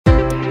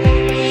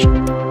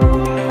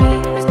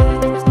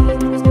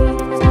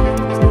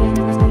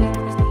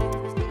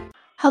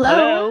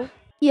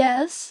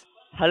Yes.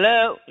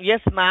 Hello.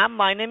 Yes, ma'am.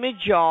 My name is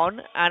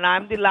John, and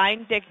I'm the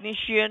line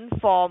technician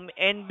from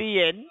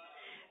NBN.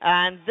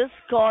 And this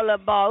call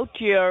about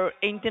your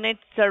internet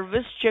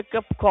service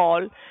checkup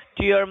call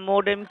to your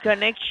modem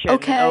connection.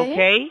 Okay.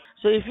 Okay.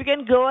 So if you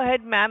can go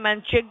ahead, ma'am,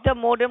 and check the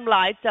modem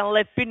lights and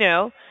let me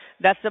know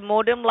that the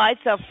modem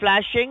lights are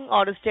flashing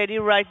or steady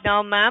right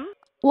now, ma'am.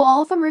 Well,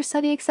 all of them are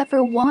steady except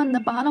for one. The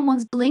bottom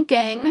one's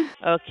blinking.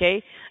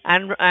 Okay.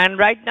 And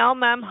right now,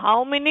 ma'am,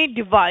 how many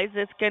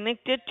devices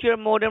connected to your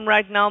modem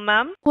right now,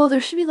 ma'am? Well, there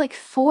should be like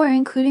 4,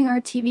 including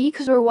our TV,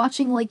 because we're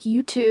watching like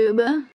YouTube.